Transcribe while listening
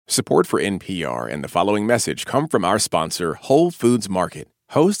Support for NPR and the following message come from our sponsor, Whole Foods Market.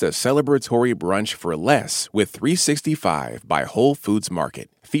 Host a celebratory brunch for less with 365 by Whole Foods Market,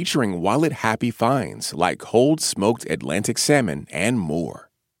 featuring wallet-happy finds like cold smoked Atlantic salmon and more.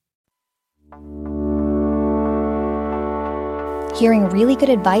 Hearing really good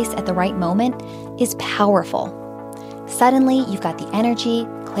advice at the right moment is powerful. Suddenly, you've got the energy,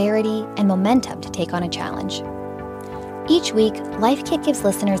 clarity, and momentum to take on a challenge. Each week, Life Kit gives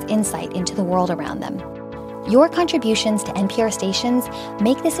listeners insight into the world around them. Your contributions to NPR stations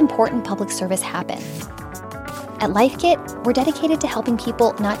make this important public service happen. At Life Kit, we're dedicated to helping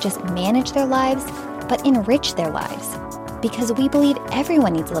people not just manage their lives, but enrich their lives. Because we believe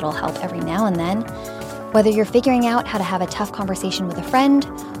everyone needs a little help every now and then, whether you're figuring out how to have a tough conversation with a friend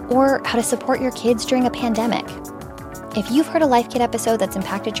or how to support your kids during a pandemic. If you've heard a Life Kit episode that's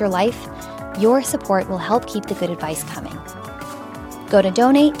impacted your life, your support will help keep the good advice coming. Go to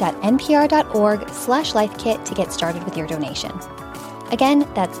donate.npr.org/lifekit to get started with your donation. Again,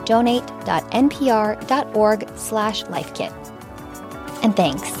 that's donate.npr.org/lifekit. And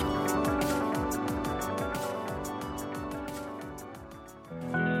thanks.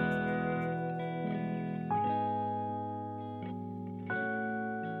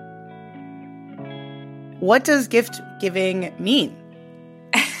 What does gift giving mean?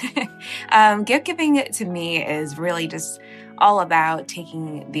 Gift giving to me is really just all about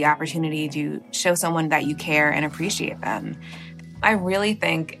taking the opportunity to show someone that you care and appreciate them. I really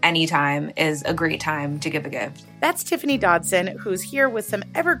think any time is a great time to give a gift. That's Tiffany Dodson, who's here with some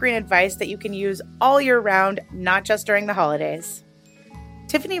evergreen advice that you can use all year round, not just during the holidays.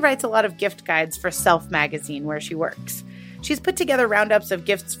 Tiffany writes a lot of gift guides for Self magazine, where she works. She's put together roundups of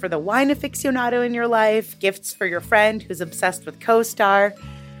gifts for the wine aficionado in your life, gifts for your friend who's obsessed with CoStar.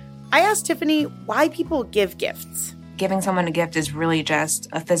 I asked Tiffany why people give gifts. Giving someone a gift is really just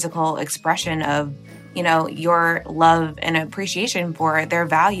a physical expression of, your love and appreciation for their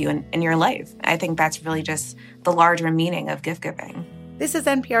value in your life. I think that's really just the larger meaning of gift giving. This is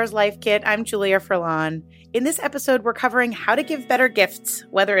NPR's Life Kit. I'm Julia Furlan. In this episode, we're covering how to give better gifts,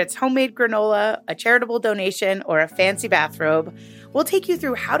 whether it's homemade granola, a charitable donation, or a fancy bathrobe. We'll take you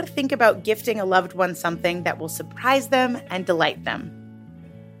through how to think about gifting a loved one something that will surprise them and delight them.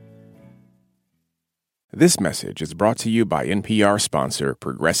 This message is brought to you by NPR sponsor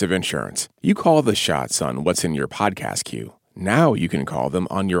Progressive Insurance. You call the shots on what's in your podcast queue. Now you can call them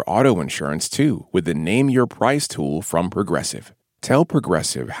on your auto insurance too with the Name Your Price tool from Progressive. Tell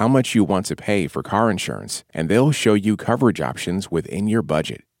Progressive how much you want to pay for car insurance, and they'll show you coverage options within your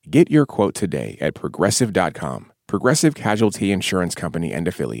budget. Get your quote today at Progressive.com. Progressive Casualty Insurance Company and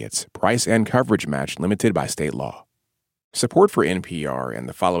Affiliates. Price and coverage match limited by state law. Support for NPR and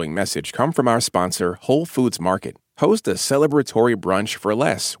the following message come from our sponsor, Whole Foods Market. Host a celebratory brunch for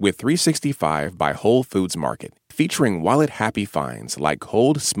less with 365 by Whole Foods Market, featuring wallet-happy finds like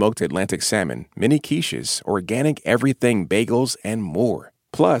cold smoked Atlantic salmon, mini quiches, organic everything bagels, and more.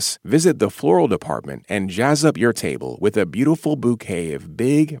 Plus, visit the floral department and jazz up your table with a beautiful bouquet of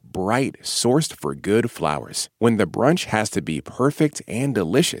big, bright, sourced for good flowers. When the brunch has to be perfect and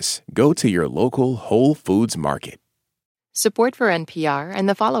delicious, go to your local Whole Foods Market. Support for NPR and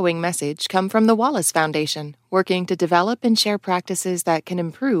the following message come from the Wallace Foundation, working to develop and share practices that can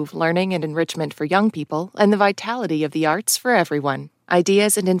improve learning and enrichment for young people and the vitality of the arts for everyone.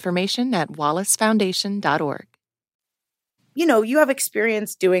 Ideas and information at wallacefoundation.org. You have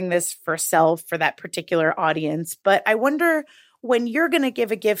experience doing this for self for that particular audience, but I wonder when you're going to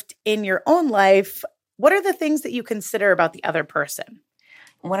give a gift in your own life, what are the things that you consider about the other person?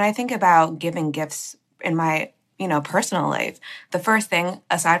 When I think about giving gifts in my personal life, the first thing,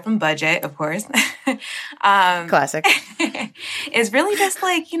 aside from budget, of course, classic, is really just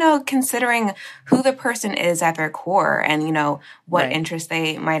considering who the person is at their core and, what right. interests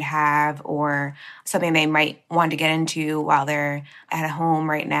they might have or something they might want to get into while they're at home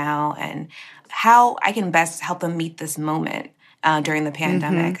right now and how I can best help them meet this moment during the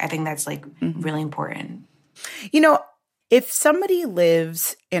pandemic. Mm-hmm. I think that's really important. If somebody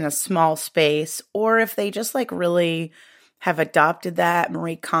lives in a small space or if they just really have adopted that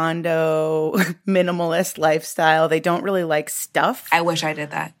Marie Kondo minimalist lifestyle, they don't really like stuff. I wish I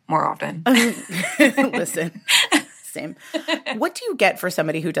did that more often. Listen, same. What do you get for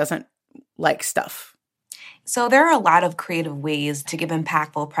somebody who doesn't like stuff? So there are a lot of creative ways to give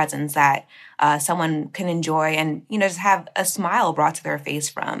impactful presents that someone can enjoy and, just have a smile brought to their face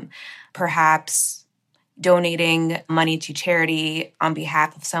from. Perhaps donating money to charity on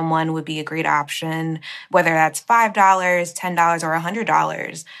behalf of someone would be a great option, whether that's $5, $10, or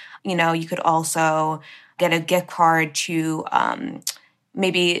 $100. You could also get a gift card to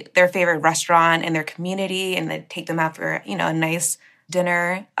maybe their favorite restaurant in their community and they take them out for, a nice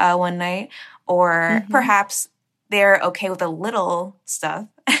dinner one night. Or perhaps they're okay with a little stuff,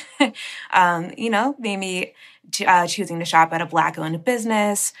 maybe choosing to shop at a Black-owned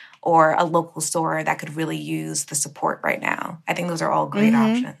business or a local store that could really use the support right now. I think those are all great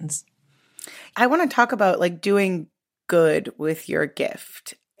options. I want to talk about like doing good with your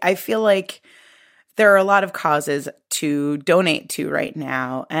gift. I feel like there are a lot of causes to donate to right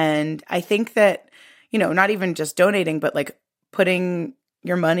now. And I think that, not even just donating, but like putting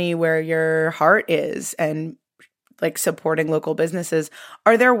your money where your heart is and like supporting local businesses.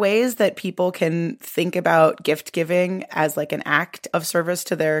 Are there ways that people can think about gift giving as like an act of service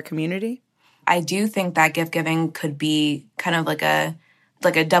to their community? I do think that gift giving could be kind of like a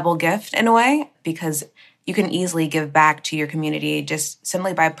double gift in a way, because you can easily give back to your community just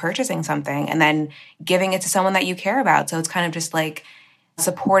simply by purchasing something and then giving it to someone that you care about. So it's kind of just like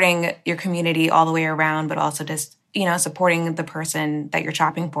supporting your community all the way around, but also just, supporting the person that you're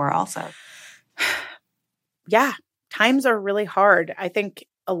shopping for also. Yeah, times are really hard. I think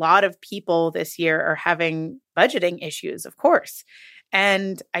a lot of people this year are having budgeting issues, of course.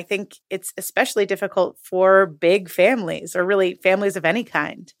 And I think it's especially difficult for big families or really families of any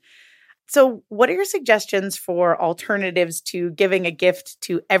kind. So what are your suggestions for alternatives to giving a gift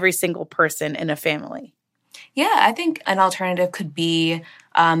to every single person in a family? Yeah, I think an alternative could be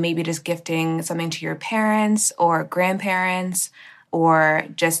maybe just gifting something to your parents or grandparents, or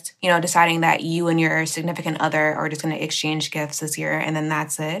just, deciding that you and your significant other are just going to exchange gifts this year and then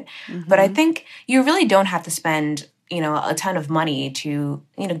that's it. But I think you really don't have to spend a ton of money to,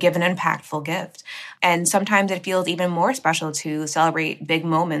 give an impactful gift. And sometimes it feels even more special to celebrate big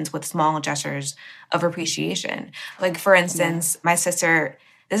moments with small gestures of appreciation. Like, for instance, my sister,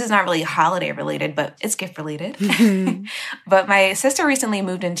 this is not really holiday related, but it's gift related. But my sister recently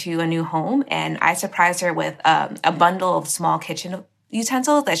moved into a new home and I surprised her with a bundle of small kitchen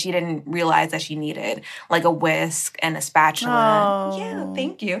utensils that she didn't realize that she needed, like a whisk and a spatula. Oh. Yeah,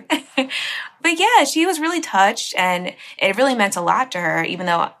 thank you. But yeah, she was really touched and it really meant a lot to her, even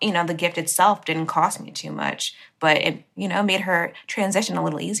though, the gift itself didn't cost me too much, but it, made her transition a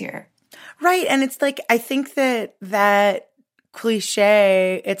little easier. Right. And it's like, I think that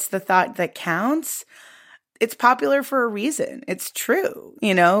cliche, it's the thought that counts. It's popular for a reason. It's true.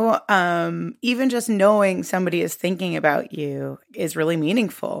 Even just knowing somebody is thinking about you is really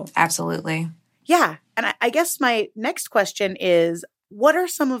meaningful. Absolutely. Yeah. And I guess my next question is, what are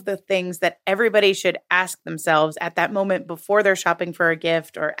some of the things that everybody should ask themselves at that moment before they're shopping for a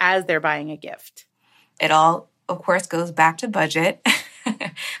gift or as they're buying a gift? It all, of course, goes back to budget.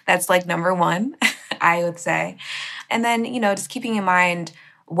 That's like number one, I would say. And then, just keeping in mind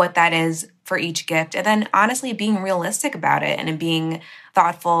what that is for each gift. And then honestly, being realistic about it and being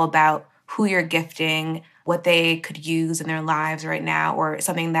thoughtful about who you're gifting, what they could use in their lives right now, or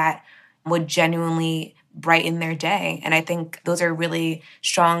something that would genuinely brighten their day. And I think those are really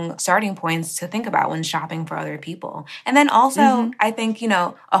strong starting points to think about when shopping for other people. And then also, I think,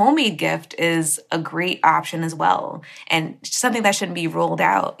 a homemade gift is a great option as well. And something that shouldn't be ruled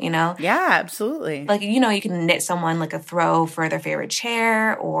out, Yeah, absolutely. Like, you can knit someone like a throw for their favorite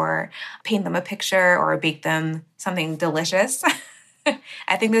chair or paint them a picture or bake them something delicious.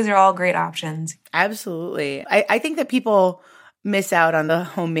 I think those are all great options. Absolutely. I think that people miss out on the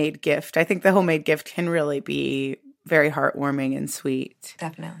homemade gift. I think the homemade gift can really be very heartwarming and sweet.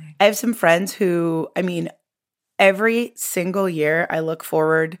 Definitely. I have some friends who, every single year I look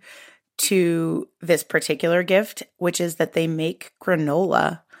forward to this particular gift, which is that they make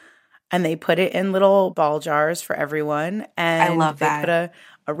granola and they put it in little ball jars for everyone. And I love that. They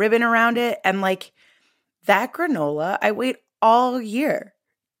put a ribbon around it. And like that granola, I wait all year.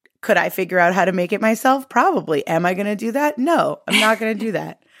 Could I figure out how to make it myself? Probably. Am I going to do that? No, I'm not going to do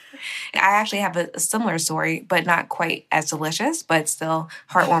that. I actually have a similar story, but not quite as delicious, but still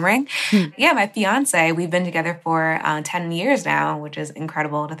heartwarming. Yeah, my fiance, we've been together for 10 years now, which is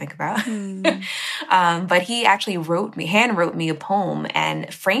incredible to think about. But he actually hand wrote me a poem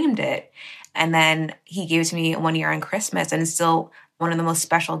and framed it. And then he gave it to me one year on Christmas, and it's still one of the most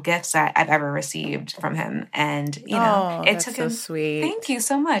special gifts that I've ever received from him. And, it took him. So sweet. Thank you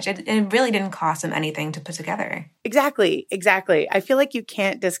so much. It really didn't cost him anything to put together. Exactly. I feel like you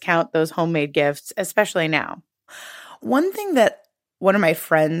can't discount those homemade gifts, especially now. One thing that one of my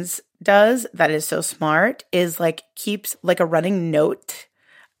friends does that is so smart is like keeps like a running note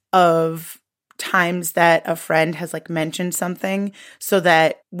of times that a friend has like mentioned something, so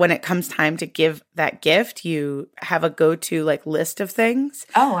that when it comes time to give that gift, you have a go-to like list of things.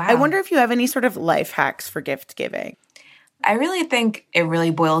 Oh, wow. I wonder if you have any sort of life hacks for gift giving. I really think it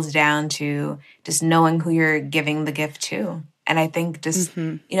really boils down to just knowing who you're giving the gift to. And I think just,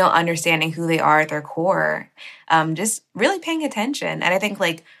 understanding who they are at their core, just really paying attention. And I think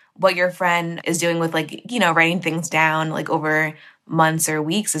like what your friend is doing with like, writing things down like over months or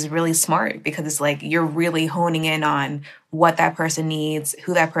weeks is really smart, because it's like you're really honing in on what that person needs,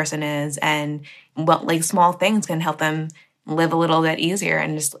 who that person is, and what like small things can help them live a little bit easier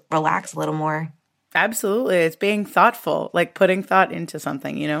and just relax a little more. Absolutely. It's being thoughtful, like putting thought into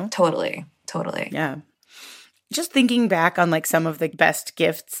something, Totally. Yeah. Just thinking back on like some of the best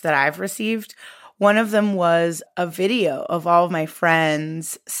gifts that I've received, one of them was a video of all of my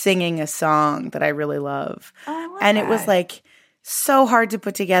friends singing a song that I really love. Oh, I love and that. It was like so hard to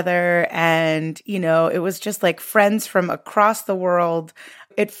put together. And, it was just like friends from across the world.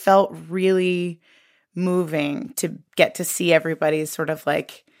 It felt really moving to get to see everybody sort of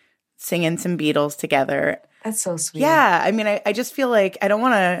like singing some Beatles together. That's so sweet. Yeah. I mean, I just feel like I don't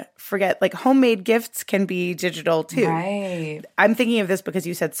want to forget, like homemade gifts can be digital too. Right. I'm thinking of this because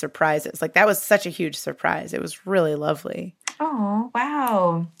you said surprises. Like that was such a huge surprise. It was really lovely. Oh,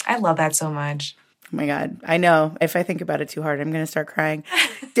 wow. I love that so much. Oh my God. I know. If I think about it too hard, I'm going to start crying.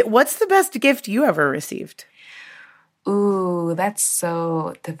 What's the best gift you ever received? Ooh, that's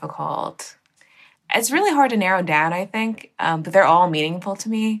so difficult. It's really hard to narrow down, I think, but they're all meaningful to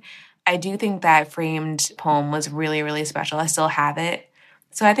me. I do think that framed poem was really, really special. I still have it.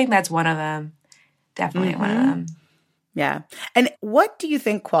 So I think that's one of them. Definitely one of them. Yeah. And what do you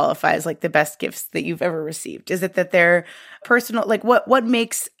think qualifies like the best gifts that you've ever received? Is it that they're personal? Like what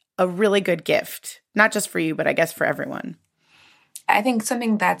makes a really good gift? Not just for you, but I guess for everyone. I think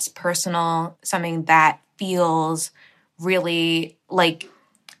something that's personal, something that feels really like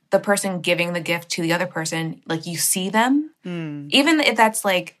the person giving the gift to the other person, like you see them. Even if that's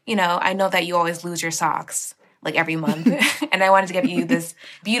like, I know that you always lose your socks like every month. And I wanted to give you this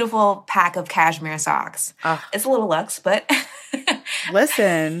beautiful pack of cashmere socks. It's a little luxe, but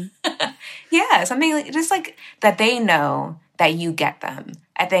listen. Yeah, something like, just like that they know that you get them.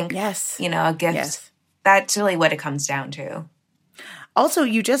 I think, yes. A gift, yes. That's really what it comes down to. Also,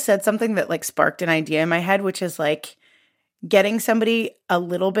 you just said something that like sparked an idea in my head, which is like getting somebody a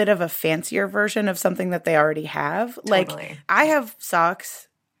little bit of a fancier version of something that they already have. Totally. Like I have socks.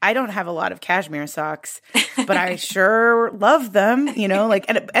 I don't have a lot of cashmere socks, but I sure love them, like,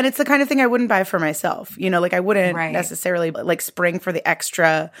 and it's the kind of thing I wouldn't buy for myself, like I wouldn't necessarily like spring for the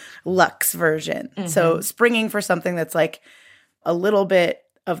extra luxe version. So springing for something that's like a little bit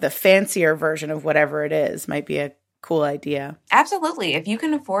of the fancier version of whatever it is might be a cool idea. Absolutely. If you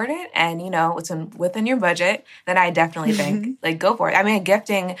can afford it and, it's within your budget, then I definitely think like go for it. I mean,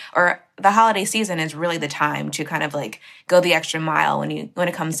 gifting or the holiday season is really the time to kind of like go the extra mile when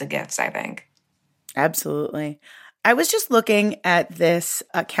it comes to gifts, I think. Absolutely. I was just looking at this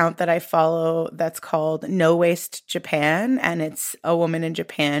account that I follow that's called No Waste Japan. And it's a woman in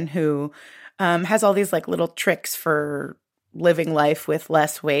Japan who has all these like little tricks for living life with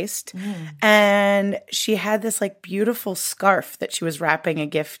less waste. And she had this like beautiful scarf that she was wrapping a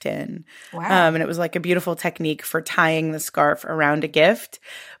gift in. Wow. And it was like a beautiful technique for tying the scarf around a gift.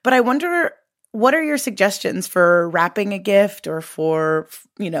 But I wonder, what are your suggestions for wrapping a gift or for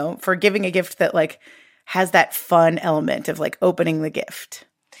giving a gift that like has that fun element of like opening the gift?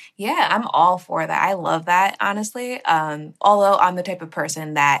 Yeah, I'm all for that. I love that, honestly. Although I'm the type of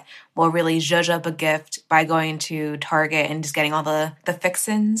person that will really zhuzh up a gift by going to Target and just getting all the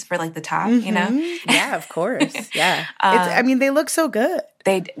fixins for like the top, Yeah, of course. Yeah. They look so good.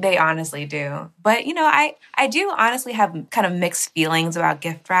 They honestly do. But, I do honestly have kind of mixed feelings about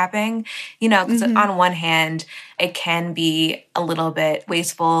gift wrapping, because on one hand, it can be a little bit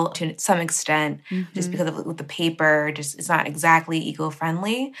wasteful to some extent just because of with the paper, just it's not exactly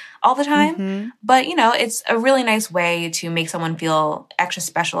eco-friendly all the time. But, it's a really nice way to make someone feel extra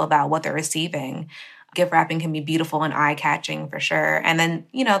special about what they're receiving. Gift wrapping can be beautiful and eye-catching for sure. And then,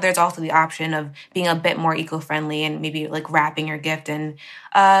 there's also the option of being a bit more eco-friendly and maybe like wrapping your gift in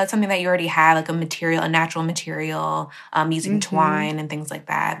something that you already have, like a natural material, using twine and things like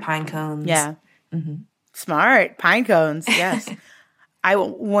that, pine cones. Yeah. Smart. Pine cones. Yes. I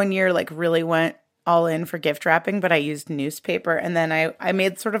one year like really went all in for gift wrapping, but I used newspaper. And then I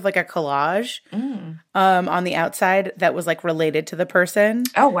made sort of like a collage on the outside that was like related to the person.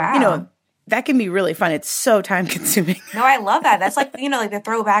 Oh, wow. That can be really fun. It's so time consuming. No, I love that. That's like, like the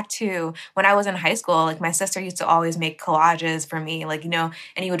throwback to when I was in high school. Like my sister used to always make collages for me, like, and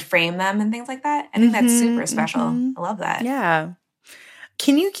you would frame them and things like that. I think that's super special. I love that. Yeah.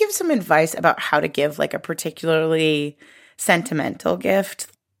 Can you give some advice about how to give like a particularly sentimental gift?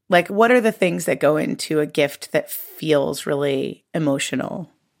 Like, what are the things that go into a gift that feels really emotional?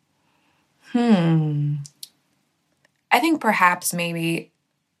 I think perhaps maybe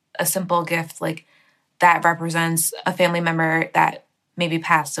a simple gift like that represents a family member that maybe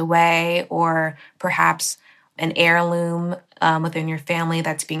passed away, or perhaps an heirloom within your family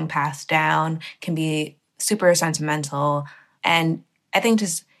that's being passed down can be super sentimental. And I think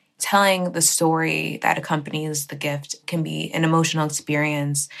just telling the story that accompanies the gift can be an emotional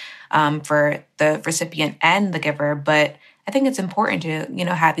experience for the recipient and the giver. But I think it's important to,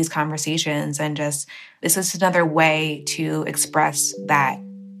 have these conversations, and just this is another way to express that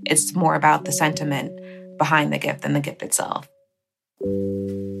it's more about the sentiment behind the gift than the gift itself.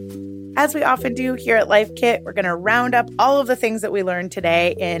 As we often do here at Life Kit, we're going to round up all of the things that we learned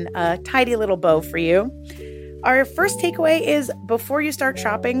today in a tidy little bow for you. Our first takeaway is, before you start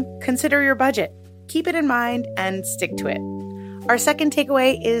shopping, consider your budget. Keep it in mind and stick to it. Our second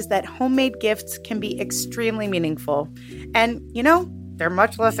takeaway is that homemade gifts can be extremely meaningful. And, they're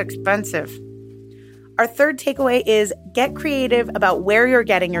much less expensive. Our third takeaway is, get creative about where you're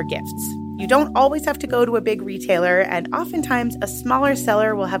getting your gifts. You don't always have to go to a big retailer, and oftentimes a smaller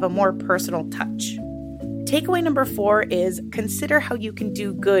seller will have a more personal touch. Takeaway number 4 is, consider how you can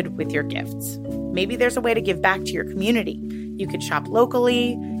do good with your gifts. Maybe there's a way to give back to your community. You could shop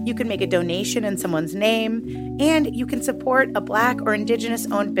locally, you can make a donation in someone's name, and you can support a Black or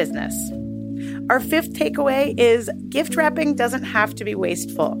Indigenous-owned business. Our fifth takeaway is, gift wrapping doesn't have to be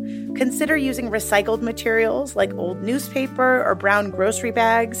wasteful. Consider using recycled materials like old newspaper or brown grocery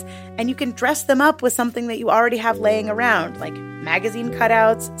bags, and you can dress them up with something that you already have laying around, like magazine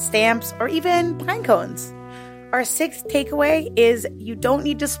cutouts, stamps, or even pine cones. Our sixth takeaway is, you don't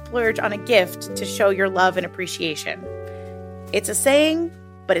need to splurge on a gift to show your love and appreciation. It's a saying,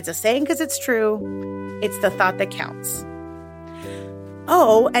 but it's a saying because it's true. It's the thought that counts.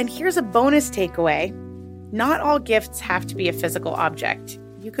 Oh, and here's a bonus takeaway. Not all gifts have to be a physical object.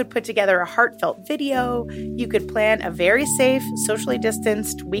 You could put together a heartfelt video. You could plan a very safe, socially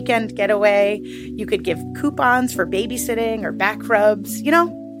distanced weekend getaway. You could give coupons for babysitting or back rubs.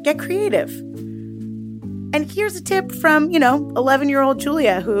 Get creative. And here's a tip from, 11-year-old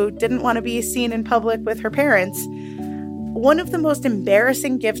Julia, who didn't want to be seen in public with her parents. One of the most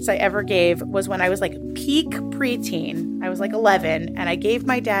embarrassing gifts I ever gave was when I was peak preteen. I was 11, and I gave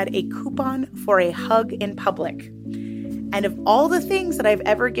my dad a coupon for a hug in public. And of all the things that I've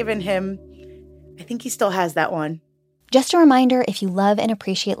ever given him, I think he still has that one. Just a reminder, if you love and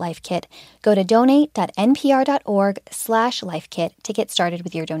appreciate Life Kit, go to donate.npr.org/lifekit to get started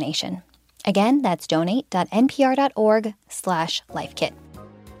with your donation. Again, that's donate.npr.org/lifekit.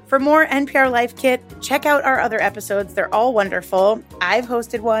 For more NPR Life Kit, check out our other episodes. They're all wonderful. I've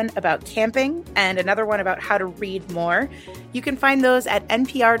hosted one about camping and another one about how to read more. You can find those at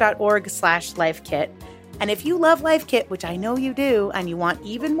npr.org/lifekit. And if you love Life Kit, which I know you do, and you want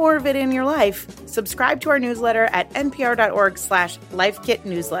even more of it in your life, subscribe to our newsletter at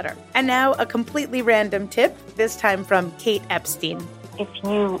npr.org/lifekitnewsletter. And now a completely random tip, this time from Kate Epstein. If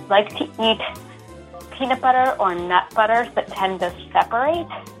you like to eat peanut butter or nut butters that tend to separate,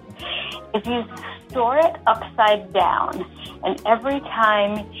 if you store it upside down, and every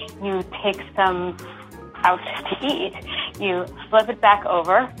time you take some out to eat, you flip it back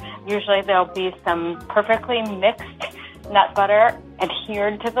over, usually there'll be some perfectly mixed nut butter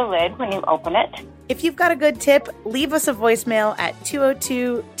adhered to the lid when you open it. If you've got a good tip, leave us a voicemail at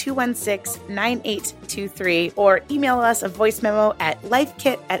 202-216-9823 or email us a voice memo at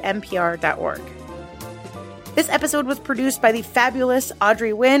lifekit@npr.org. This episode was produced by the fabulous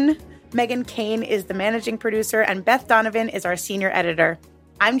Audrey Wynn. Megan Kane is the managing producer, and Beth Donovan is our senior editor.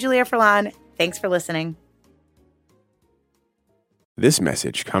 I'm Julia Furlan. Thanks for listening. This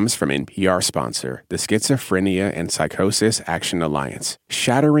message comes from NPR sponsor, the Schizophrenia and Psychosis Action Alliance,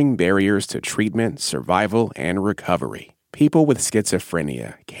 shattering barriers to treatment, survival, and recovery. People with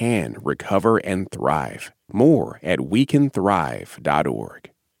schizophrenia can recover and thrive. More at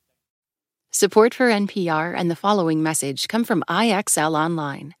wecanthrive.org. Support for NPR and the following message come from IXL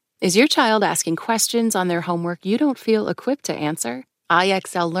Online. Is your child asking questions on their homework you don't feel equipped to answer?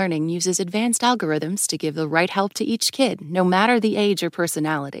 IXL Learning uses advanced algorithms to give the right help to each kid, no matter the age or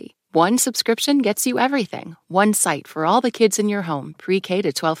personality. One subscription gets you everything. One site for all the kids in your home, pre-K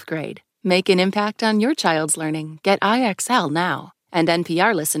to 12th grade. Make an impact on your child's learning. Get IXL now. And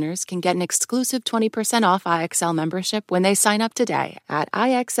NPR listeners can get an exclusive 20% off IXL membership when they sign up today at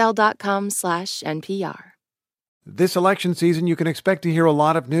IXL.com/NPR. This election season, you can expect to hear a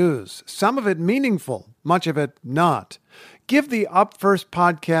lot of news, some of it meaningful, much of it not. Give the Up First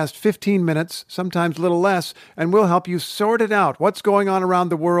podcast 15 minutes, sometimes a little less, and we'll help you sort it out. What's going on around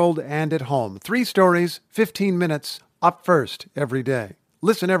the world and at home. 3 stories, 15 minutes, Up First every day.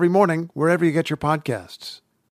 Listen every morning wherever you get your podcasts.